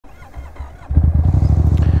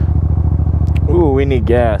we need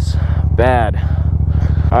gas. Bad.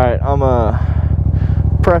 Alright, I'm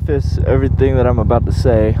gonna preface everything that I'm about to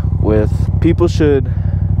say with people should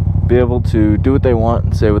be able to do what they want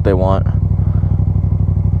and say what they want,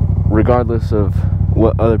 regardless of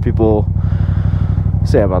what other people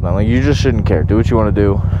say about them. Like, you just shouldn't care. Do what you want to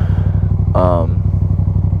do.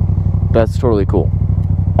 That's totally cool.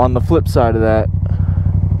 On the flip side of that,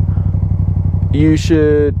 you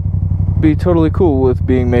should be totally cool with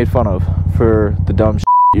being made fun of for the dumb shit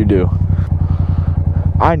you do.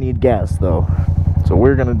 I need gas though, so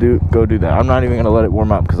we're gonna go do that. I'm not even gonna let it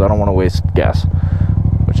warm up because I don't want to waste gas,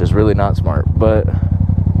 which is really not smart, but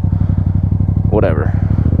whatever.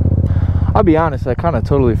 I'll be honest, I kind of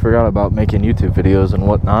totally forgot about making YouTube videos and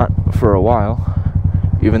whatnot for a while,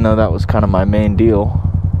 even though that was kind of my main deal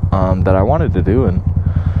that I wanted to do, and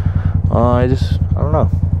I don't know,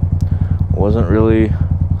 wasn't really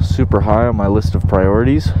super high on my list of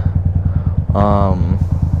priorities.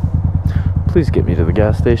 Please get me to the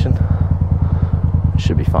gas station. It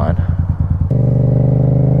should be fine.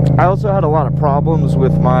 I also had a lot of problems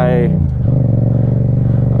with my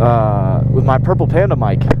Purple Panda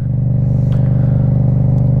mic.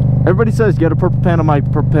 Everybody says get a Purple Panda mic.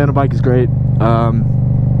 Purple Panda mic is great.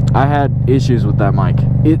 I had issues with that mic.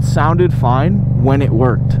 It sounded fine when it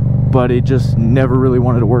worked, but it just never really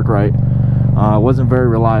wanted to work right. It wasn't very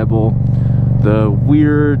reliable. The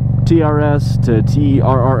weird TRS to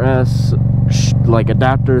TRRS like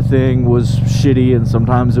adapter thing was shitty, and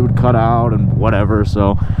sometimes it would cut out and whatever.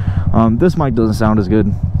 So this mic doesn't sound as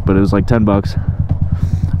good, but it was like 10 bucks,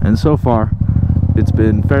 and so far it's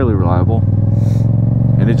been fairly reliable,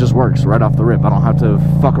 and it just works right off the rip. I don't have to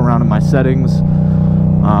fuck around in my settings.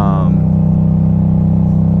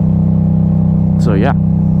 So yeah.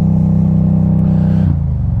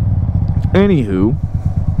 Anywho,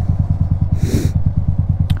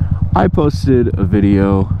 I posted a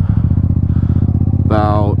video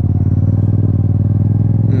about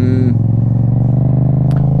a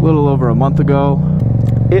little over a month ago.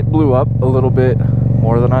 It blew up a little bit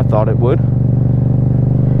more than I thought it would.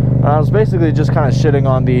 I was basically just kind of shitting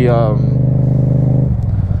on the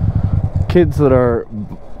kids that are...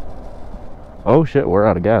 Oh shit, we're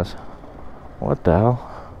out of gas. What the hell?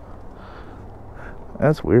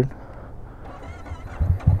 That's weird.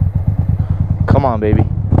 Come on, baby.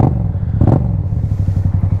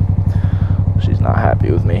 She's not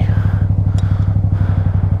happy with me.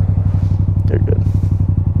 You're good.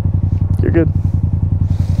 You're good.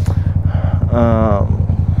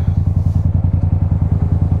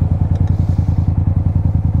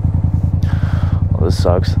 Well, this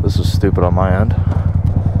sucks. This was stupid on my end.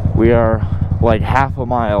 We are like half a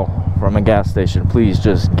mile from a gas station. Please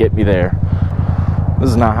just get me there. This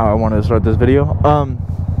is not how I wanted to start this video.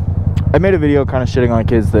 I made a video kind of shitting on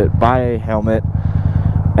kids that buy a helmet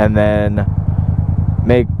and then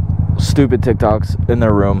make stupid TikToks in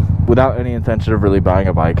their room without any intention of really buying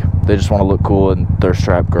a bike. They just want to look cool and thirst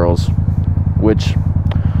trap girls, which,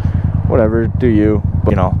 whatever, do you. But,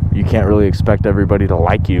 you know, you can't really expect everybody to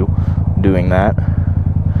like you doing that.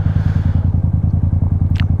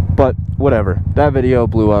 But whatever, that video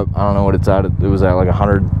blew up. I don't know what it's at. It was at like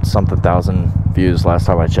 100-something thousand views last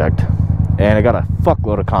time I checked, and it got a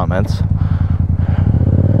fuckload of comments.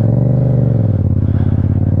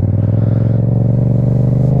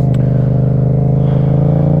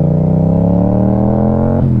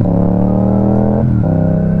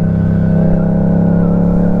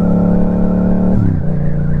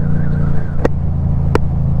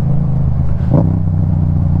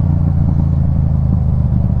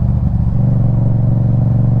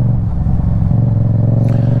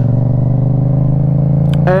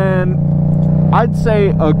 I'd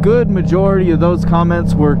say a good majority of those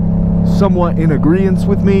comments were somewhat in agreement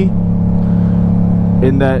with me,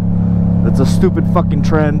 in that it's a stupid fucking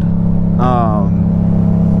trend.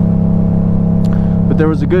 But there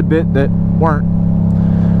was a good bit that weren't.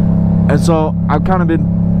 And so I've kind of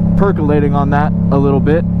been percolating on that a little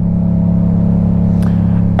bit.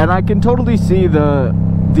 And I can totally see the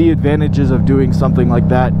advantages of doing something like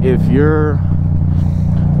that if you're,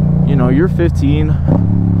 you know, you're 15,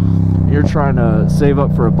 you're trying to save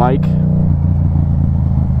up for a bike.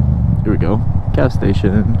 Here we go, gas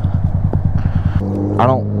station. I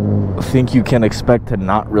don't think you can expect to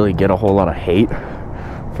not really get a whole lot of hate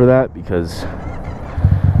for that, because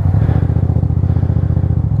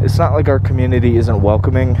it's not like our community isn't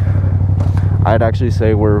welcoming. I'd actually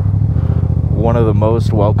say we're one of the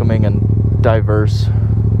most welcoming and diverse,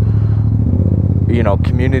 you know,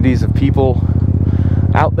 communities of people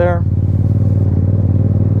out there.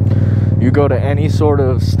 You go to any sort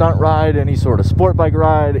of stunt ride, any sort of sport bike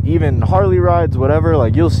ride, even Harley rides, whatever,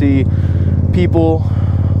 like you'll see people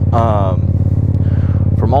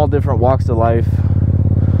from all different walks of life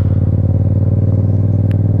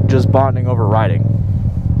just bonding over riding.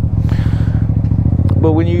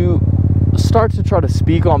 But when you start to try to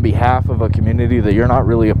speak on behalf of a community that you're not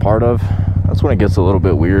really a part of, that's when it gets a little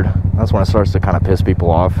bit weird. That's when it starts to kind of piss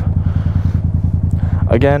people off.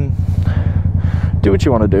 Again, do what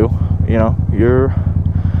you want to do. You know,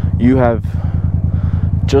 you have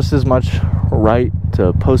just as much right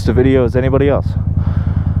to post a video as anybody else.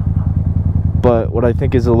 But what I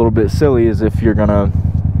think is a little bit silly is if you're gonna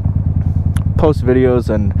post videos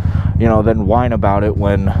and, you know, then whine about it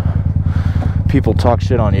when people talk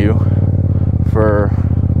shit on you for,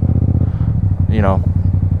 you know,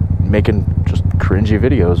 making just cringy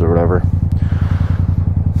videos or whatever.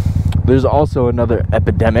 There's also another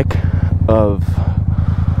epidemic of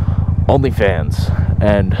OnlyFans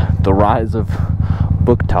and the rise of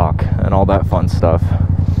booktok and all that fun stuff.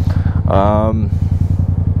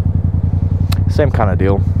 Same kind of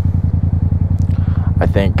deal. I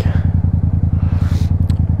think,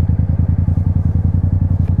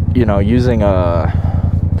 you know, using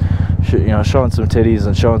showing some titties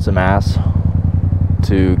and showing some ass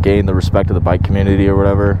to gain the respect of the bike community or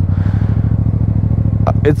whatever,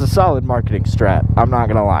 it's a solid marketing strat, I'm not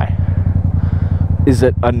gonna lie. Is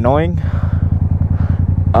it annoying?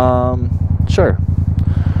 Sure.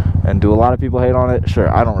 And do a lot of people hate on it? Sure.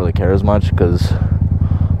 I don't really care as much because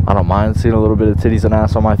I don't mind seeing a little bit of titties and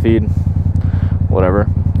ass on my feed. Whatever.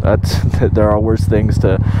 There are worse things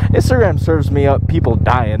to... Instagram serves me up people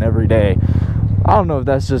dying every day. I don't know if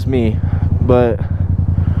that's just me, but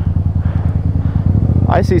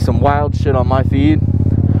I see some wild shit on my feed,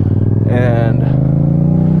 and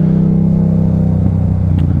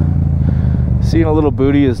seeing a little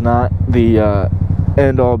booty is not the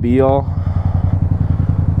end all be all.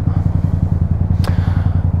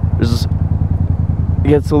 It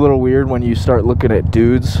gets a little weird when you start looking at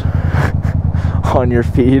dudes on your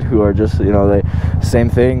feed who are just, you know, same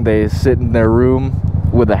thing, they sit in their room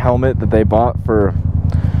with a helmet that they bought for,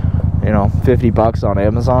 you know, $50 on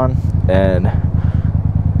Amazon and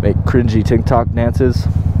make cringy TikTok dances.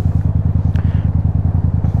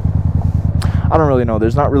 I don't really know.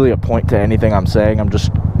 There's not really a point to anything I'm saying. I'm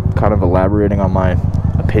just kind of elaborating on my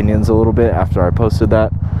opinions a little bit after I posted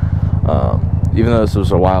that. Even though this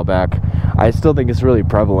was a while back, I still think it's really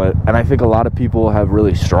prevalent, and I think a lot of people have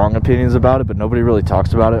really strong opinions about it, but nobody really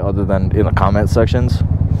talks about it other than in the comment sections,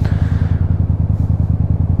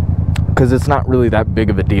 because it's not really that big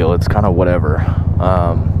of a deal. It's kind of whatever.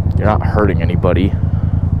 You're not hurting anybody.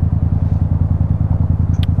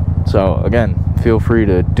 So again, feel free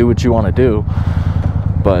to do what you want to do,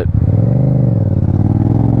 but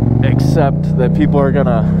accept that people are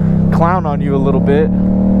gonna clown on you a little bit.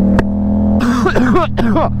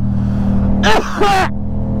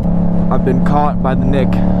 I've been caught by the nick.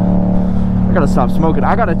 I gotta stop smoking.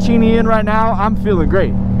 I got a chini in right now. I'm feeling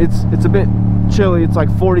great. It's a bit chilly. It's like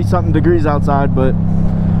 40 something degrees outside, but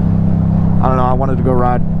I don't know, I wanted to go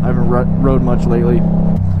ride. I haven't rode much lately.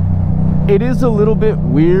 It is a little bit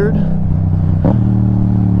weird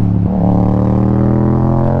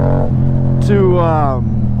to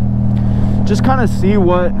just kind of see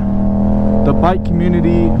what the bike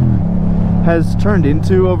community has turned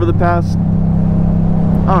into over the past,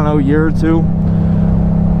 I don't know, year or two.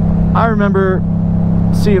 I remember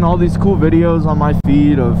seeing all these cool videos on my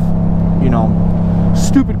feed of, you know,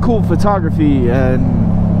 stupid cool photography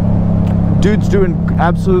and dudes doing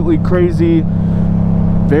absolutely crazy,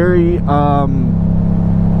 very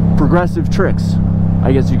progressive tricks,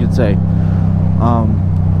 I guess you could say,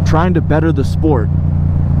 trying to better the sport,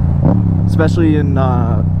 especially in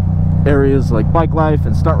areas like bike life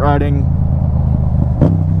and stunt riding.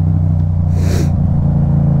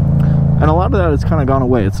 And a lot of that has kind of gone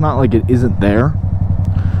away. It's not like it isn't there.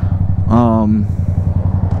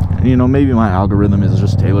 You know, maybe my algorithm is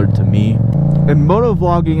just tailored to me. And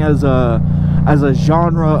motovlogging as a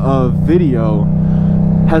genre of video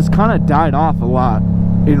has kind of died off a lot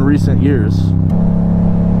in recent years.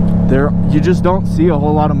 You just don't see a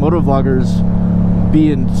whole lot of motovloggers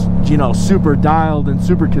being, you know, super dialed and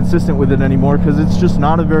super consistent with it anymore, because it's just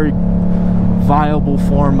not a very viable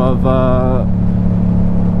form of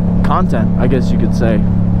content, I guess you could say.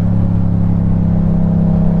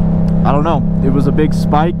 I don't know. It was a big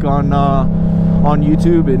spike on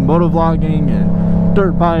YouTube in motovlogging and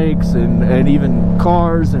dirt bikes and even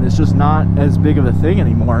cars, and it's just not as big of a thing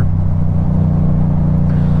anymore.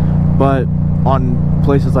 But on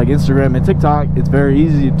places like Instagram and TikTok, it's very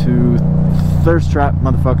easy to thirst trap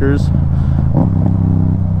motherfuckers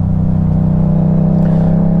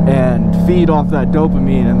and feed off that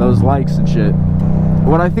dopamine and those likes and shit.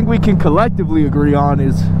 What I think we can collectively agree on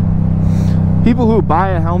is people who buy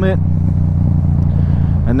a helmet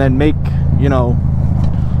and then make, you know,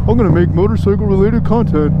 I'm gonna make motorcycle related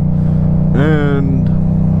content, and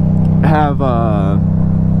have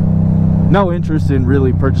no interest in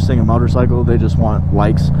really purchasing a motorcycle. They just want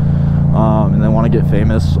likes, and they want to get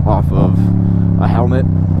famous off of a helmet.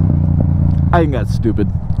 I think that's stupid.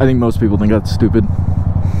 I think most people think that's stupid.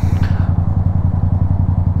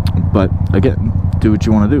 But again, do what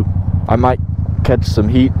you want to do. I might catch some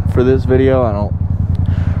heat for this video. I don't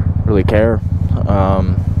really care.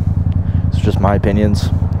 It's just my opinions,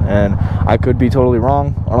 and I could be totally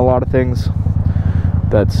wrong on a lot of things.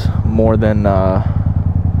 That's more than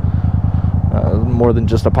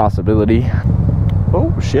just a possibility.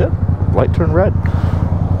 Oh shit, light turned red.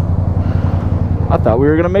 I thought we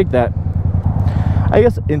were gonna make that. I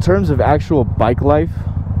guess in terms of actual bike life,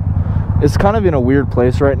 it's kind of in a weird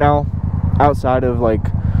place right now, outside of like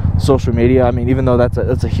social media. I mean, even though that's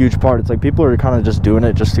a huge part, it's like people are kind of just doing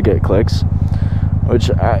it just to get clicks, which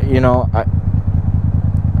you know,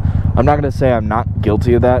 I'm not gonna say I'm not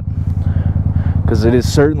guilty of that, because it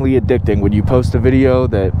is certainly addicting when you post a video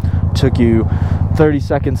that took you 30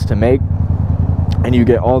 seconds to make and you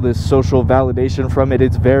get all this social validation from it.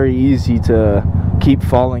 It's very easy to keep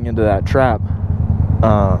falling into that trap.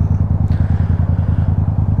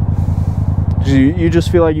 You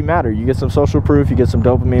just feel like you matter. You get some social proof, you get some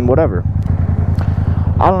dopamine, whatever.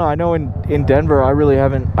 I don't know. I know in Denver, I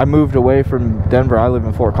moved away from Denver. I live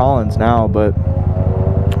in Fort Collins now, but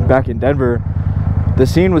back in Denver, the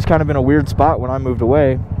scene was kind of in a weird spot when I moved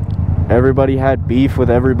away. Everybody had beef with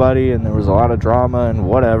everybody, and there was a lot of drama and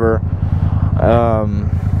whatever. And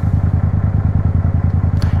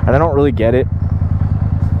I don't really get it.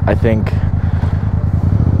 I think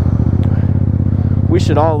we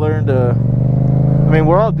should all learn to, I mean,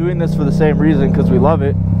 we're all doing this for the same reason, because we love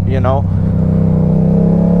it, you know.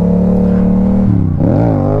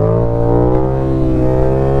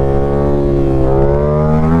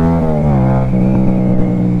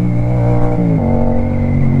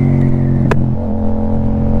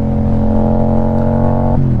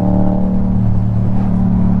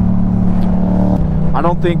 I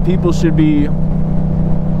don't think people should be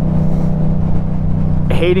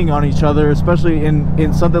hating on each other, especially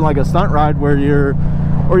in something like a stunt ride where you're,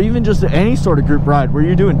 or even just any sort of group ride where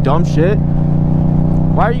you're doing dumb shit.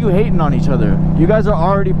 Why are you hating on each other? You guys are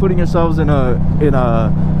already putting yourselves in a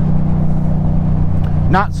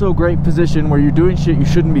not so great position where you're doing shit you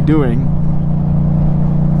shouldn't be doing,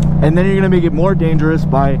 and then you're gonna make it more dangerous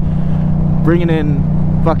by bringing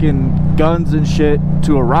in fucking guns and shit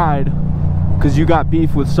to a ride because you got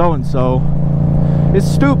beef with so-and-so. It's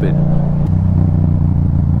stupid.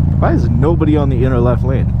 Why is nobody on the inner left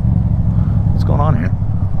lane? What's going on here?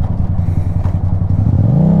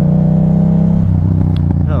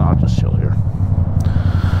 No, I'll just chill here.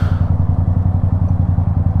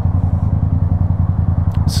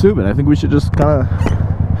 It's stupid. I think we should just kind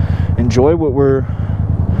of enjoy what we're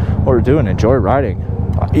doing. Enjoy riding.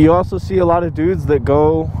 You also see a lot of dudes that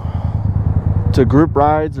go to group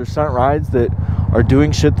rides or stunt rides that are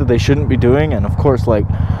doing shit that they shouldn't be doing, and of course, like,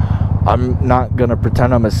 I'm not gonna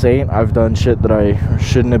pretend I'm a saint. I've done shit that I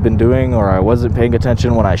shouldn't have been doing, or I wasn't paying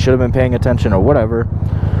attention when I should have been paying attention, or whatever.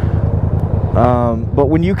 But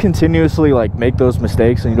when you continuously like make those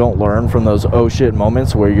mistakes and you don't learn from those oh shit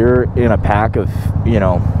moments where you're in a pack of, you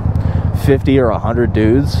know, 50 or 100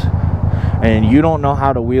 dudes, and you don't know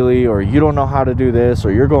how to wheelie, or you don't know how to do this,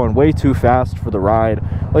 or you're going way too fast for the ride,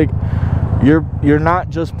 like, you're not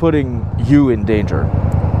just putting you in danger.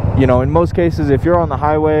 You know, in most cases, if you're on the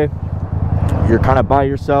highway, you're kind of by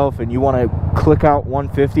yourself and you want to click out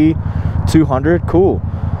 150, 200, cool.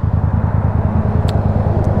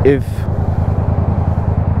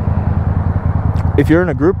 If you're in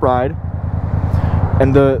a group ride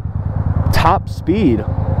and the top speed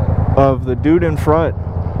of the dude in front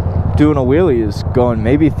doing a wheelie is going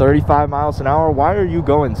maybe 35 miles an hour, why are you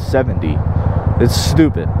going 70? It's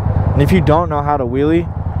stupid. And if you don't know how to wheelie,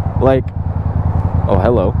 like, oh,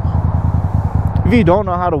 hello. If you don't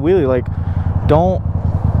know how to wheelie, like, don't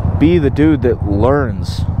be the dude that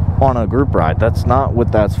learns on a group ride. That's not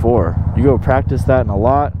what that's for. You go practice that in a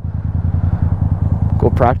lot. Go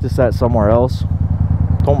practice that somewhere else.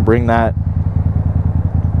 Don't bring that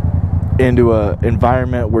into an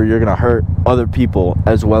environment where you're gonna hurt other people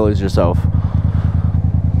as well as yourself.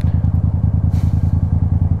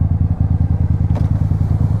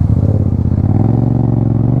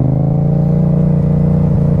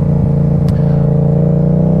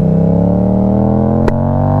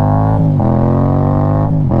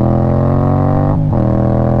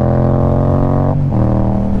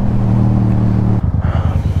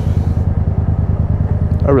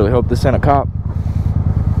 this ain't a cop.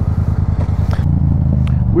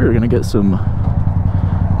 We're gonna get some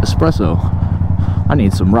espresso. I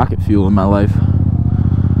need some rocket fuel in my life.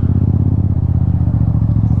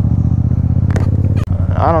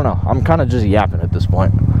 I don't know, I'm kind of just yapping at this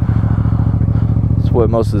point. That's what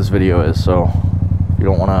most of this video is, so if you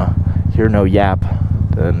don't want to hear no yap,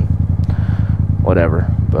 then whatever.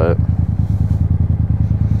 But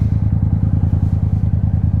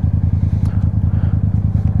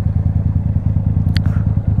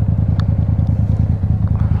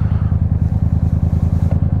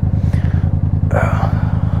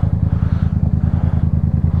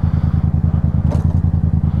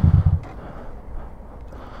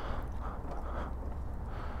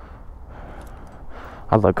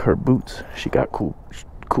I like her boots. She got cool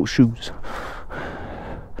shoes.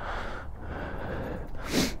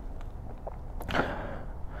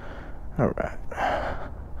 All right,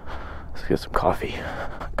 let's get some coffee.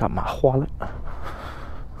 Got my wallet.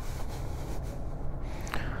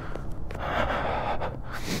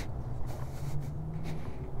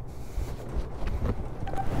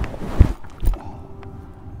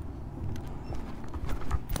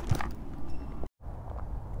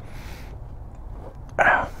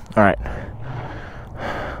 All right,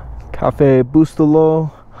 Cafe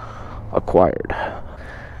Bustelo acquired.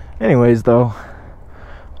 Anyways, though,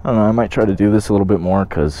 I don't know, I might try to do this a little bit more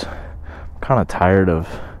because I'm kind of tired of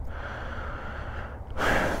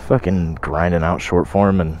fucking grinding out short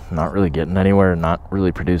form and not really getting anywhere, and not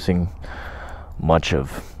really producing much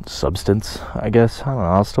of substance, I guess. I don't know,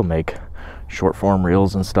 I'll still make short form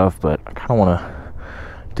reels and stuff, but I kind of want to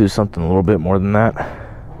do something a little bit more than that.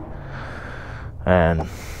 And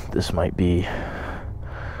this might be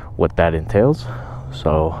what that entails.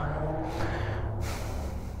 So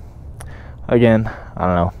again, I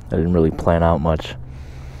don't know, I didn't really plan out much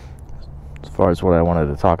as far as what I wanted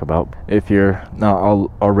to talk about. If you're not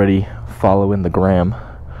already following the gram,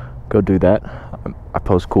 go do that. I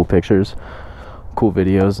post cool pictures, cool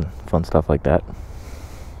videos, and fun stuff like that.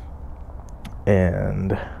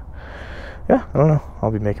 And yeah, I don't know,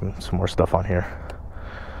 I'll be making some more stuff on here.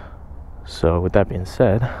 So with that being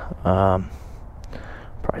said, probably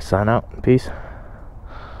sign out. Peace.